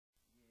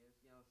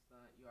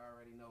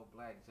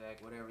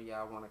Black-Jackk, whatever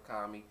y'all want to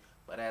call me.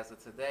 But as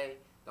of today,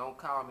 don't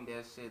call me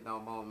that shit no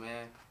more,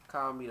 man.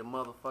 Call me the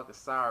motherfucking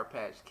Sour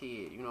Patch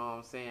Kid, you know what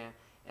I'm saying?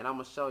 And I'm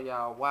going to show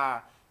y'all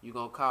why you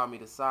going to call me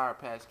the Sour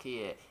Patch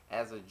Kid.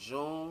 As of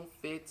June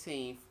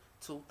 15th,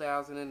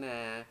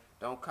 2009,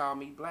 don't call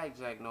me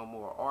Black-Jackk no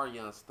more or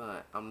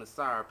Young-Stunt. I'm the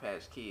Sour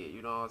Patch Kid,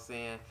 you know what I'm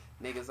saying?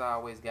 Niggas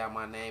always got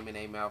my name in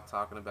their mouth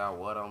talking about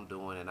what I'm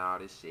doing and all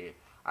this shit.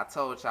 I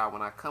told y'all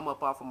when I come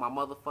up off of my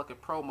motherfucking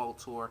promo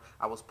tour,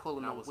 I was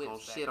pulling on whips, gonna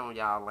shit on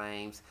y'all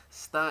lames.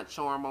 Stunt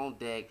Charm on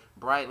deck,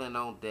 Brightland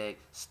on deck,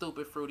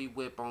 Stupid Fruity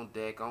Whip on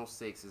deck on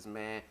sixes,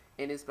 man.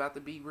 And it's about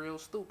to be real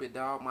stupid,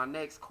 dog. My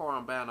next car,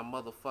 I'm buying a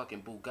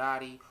motherfucking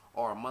Bugatti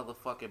or a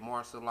motherfucking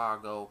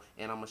Murcielago,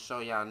 and I'm gonna show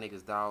y'all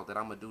niggas, dog, that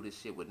I'm gonna do this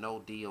shit with no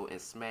deal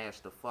and smash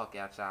the fuck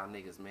out y'all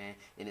niggas, man.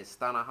 And it's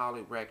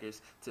Stuntin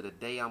Records to the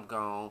day I'm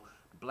gone.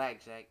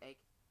 Black-Jackk.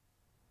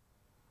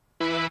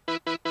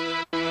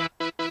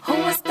 Who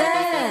was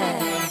that?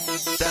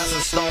 That's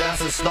a star,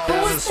 that's a star, Who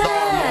that's a was star.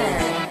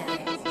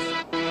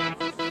 that?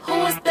 Who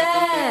was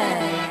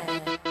that?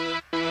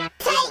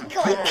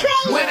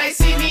 When they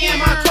see me in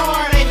my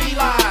car, they be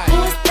like, Who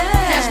was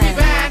that? catch me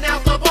buying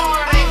out the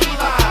bar, they be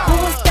like, Who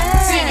was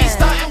that? see me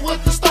stunting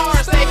with the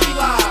stars, they be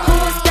like, Who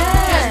was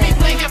that? catch me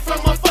blinking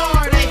from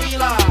afar, they be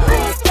like, Who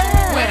was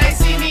that? when they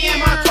see me in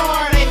my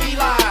car, they be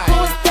like, Who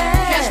was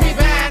that? catch me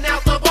buying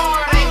out the bar,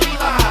 they be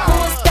like, Who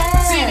was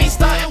that? see me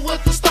stunting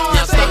with the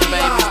stars, they be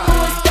like, Who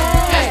was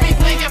that? catch me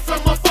blinking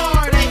from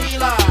afar, they be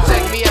like,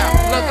 check me out,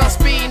 look, I'm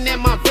speeding in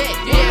my vet,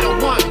 yeah, the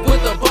one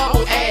with the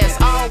bubble ass,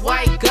 all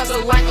white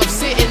guzzle like I'm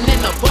sitting in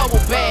a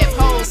bubble bath.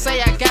 Hoes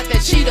say I got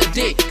that cheetah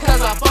dick,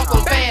 cause I fuck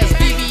on fast.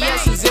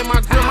 BBS is in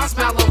my grill, my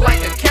smell look like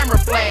a camera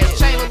flash.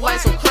 Chain look like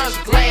some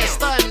crushed glass,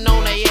 stunting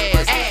on they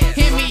ass.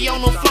 Hit me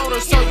on the floater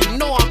so you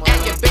know I'm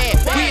acting bad.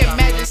 We in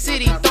Magic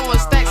City throwing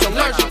stacks,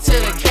 allergic to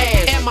the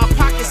cash. And my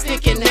pocket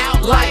sticking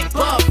out like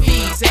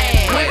Buffy's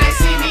ass. When they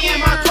see me in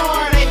my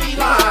car, they be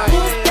like, Who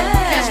was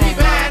that? catch me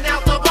buying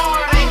out the bar,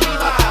 they be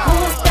like, Who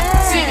was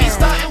that? see me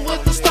stunting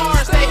with the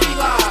stars, they be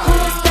like, Who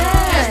was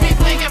that? catch me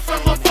blinking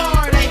from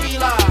afar, they be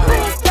like, Who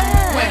was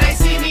that? when they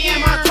see me in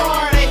my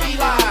car, they be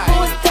like, Who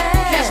was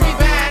that? catch me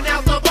buying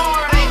out the bar,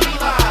 they be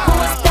like, Who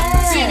was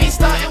that? see me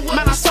stunting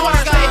with the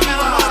stars, they be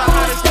like,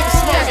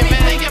 catch me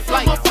blinking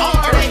from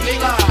afar, they be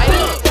like,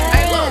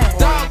 hey look,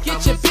 dog, get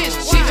your bitch,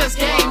 she just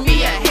gave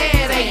me a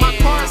headache. My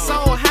car so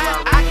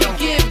hot, I can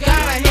give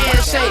God a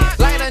handshake.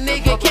 Light a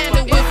nigga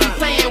candle if he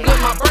playing with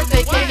my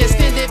birthday cake.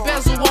 Extended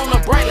bezel on the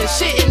Brightland,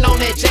 shitting on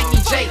that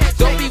Jackie J.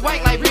 Don't be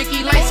white like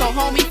Ricky Lake, so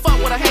homie, fuck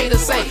what a hater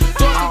say.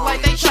 Doors look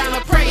like they tryna